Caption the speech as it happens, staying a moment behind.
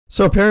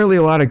So apparently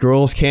a lot of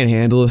girls can't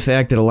handle the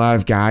fact that a lot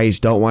of guys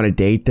don't want to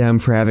date them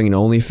for having an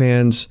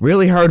OnlyFans.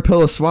 Really hard pill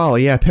to swallow.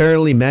 Yeah,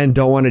 apparently men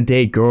don't want to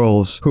date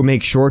girls who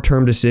make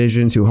short-term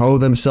decisions, who hoe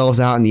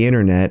themselves out on the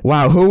internet.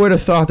 Wow, who would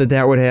have thought that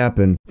that would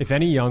happen? If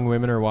any young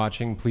women are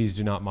watching, please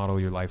do not model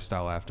your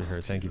lifestyle after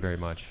her. Thank you very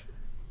much.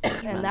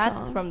 And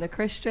that's from the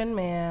Christian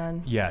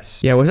man.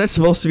 Yes. Yeah, was that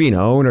supposed to be an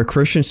own? Are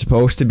Christians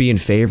supposed to be in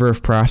favor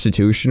of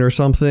prostitution or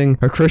something?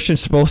 Are Christians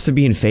supposed to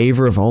be in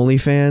favor of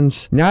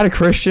OnlyFans? Not a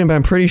Christian, but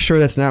I'm pretty sure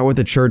that's not what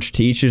the church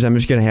teaches. I'm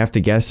just gonna have to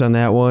guess on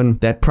that one.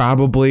 That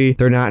probably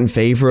they're not in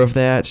favor of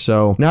that,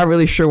 so not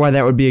really sure why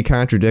that would be a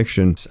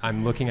contradiction.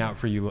 I'm looking out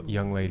for you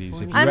young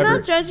ladies. If you I'm ever,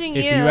 not judging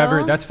if you. you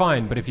ever, that's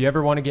fine, but if you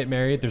ever want to get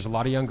married, there's a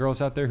lot of young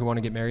girls out there who want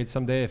to get married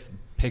someday. If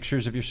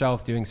pictures of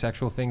yourself doing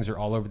sexual things are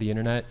all over the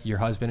internet, your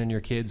husband and your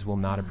kids will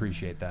not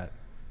appreciate that.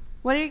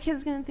 What are your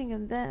kids gonna think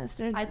of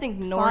this? I think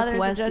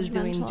Northwest is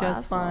doing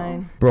just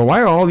fine. Bro, why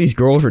are all these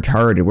girls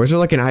retarded? Was there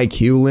like an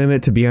IQ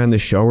limit to be on the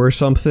show or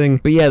something?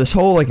 But yeah, this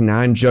whole like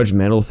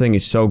non-judgmental thing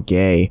is so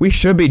gay. We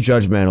should be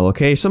judgmental,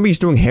 okay? Somebody's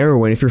doing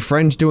heroin. If your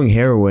friend's doing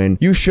heroin,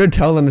 you should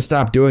tell them to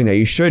stop doing that.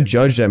 You should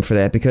judge them for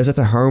that because that's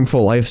a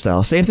harmful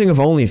lifestyle. Same thing with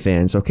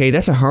OnlyFans, okay?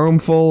 That's a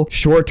harmful,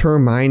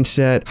 short-term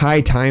mindset,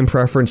 high time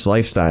preference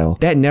lifestyle.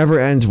 That never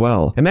ends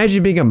well.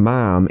 Imagine being a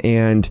mom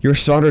and your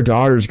son or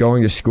daughter's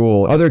going to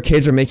school. Other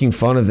kids are making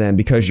fun of them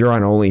because you're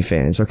on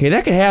OnlyFans. Okay,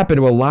 that could happen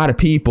to a lot of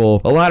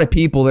people. A lot of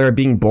people that are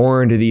being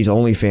born to these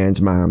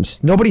OnlyFans moms.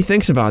 Nobody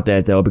thinks about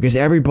that though because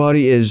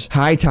everybody is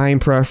high time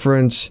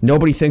preference.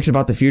 Nobody thinks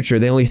about the future.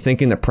 They only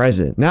think in the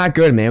present. Not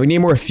good, man. We need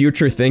more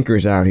future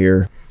thinkers out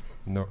here.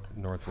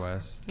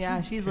 Northwest.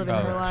 Yeah, she's living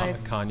her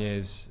life.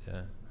 Kanye's.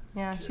 Yeah.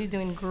 Yeah, she's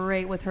doing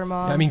great with her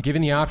mom. I mean,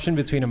 given the option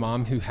between a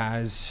mom who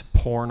has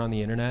porn on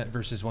the internet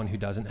versus one who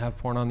doesn't have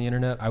porn on the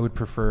internet, I would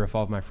prefer if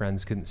all of my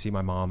friends couldn't see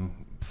my mom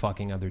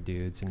fucking other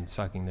dudes and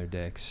sucking their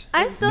dicks.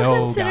 I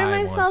still consider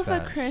myself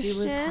a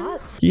Christian.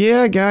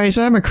 Yeah, guys,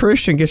 I'm a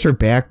Christian. Gets her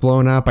back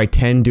blown out by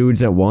 10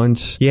 dudes at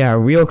once. Yeah,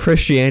 real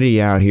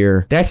Christianity out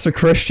here. That's the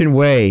Christian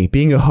way.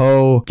 Being a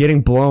hoe,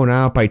 getting blown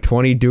out by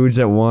 20 dudes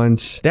at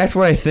once. That's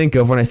what I think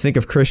of when I think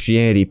of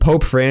Christianity.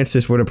 Pope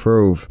Francis would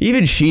approve.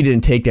 Even she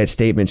didn't take that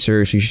statement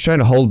seriously. She's trying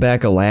to hold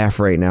back a laugh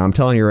right now. I'm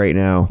telling you right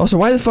now. Also,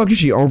 why the fuck did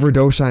she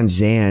overdose on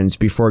Xans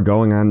before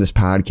going on this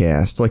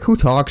podcast? Like, who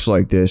talks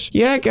like this?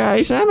 Yeah,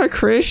 guys, I'm a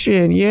Christian.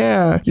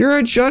 Yeah, you're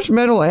a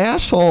judgmental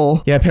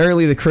asshole. Yeah,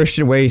 apparently the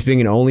Christian way is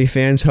being an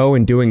OnlyFans hoe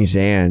and doing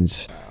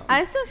Xans.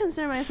 I still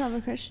consider myself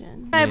a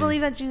Christian. I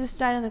believe that Jesus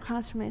died on the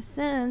cross for my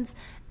sins,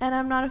 and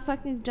I'm not a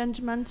fucking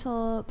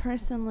judgmental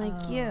person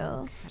like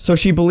you. So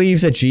she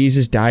believes that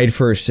Jesus died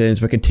for her sins,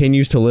 but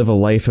continues to live a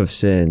life of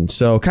sin.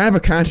 So kind of a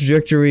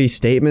contradictory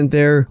statement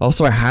there.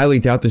 Also, I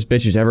highly doubt this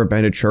bitch has ever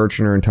been to church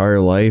in her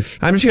entire life.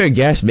 I'm just gonna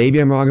guess, maybe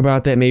I'm wrong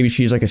about that. Maybe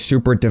she's like a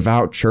super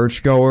devout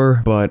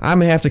churchgoer, but I'm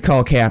gonna have to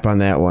call cap on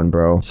that one,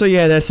 bro. So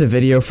yeah, that's the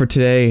video for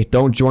today.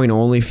 Don't join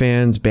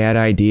OnlyFans, bad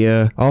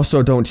idea.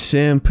 Also, don't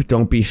simp,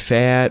 don't be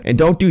fat, and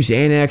don't do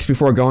Xanax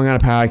before going on a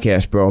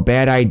podcast, bro.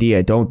 Bad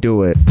idea, don't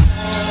do it.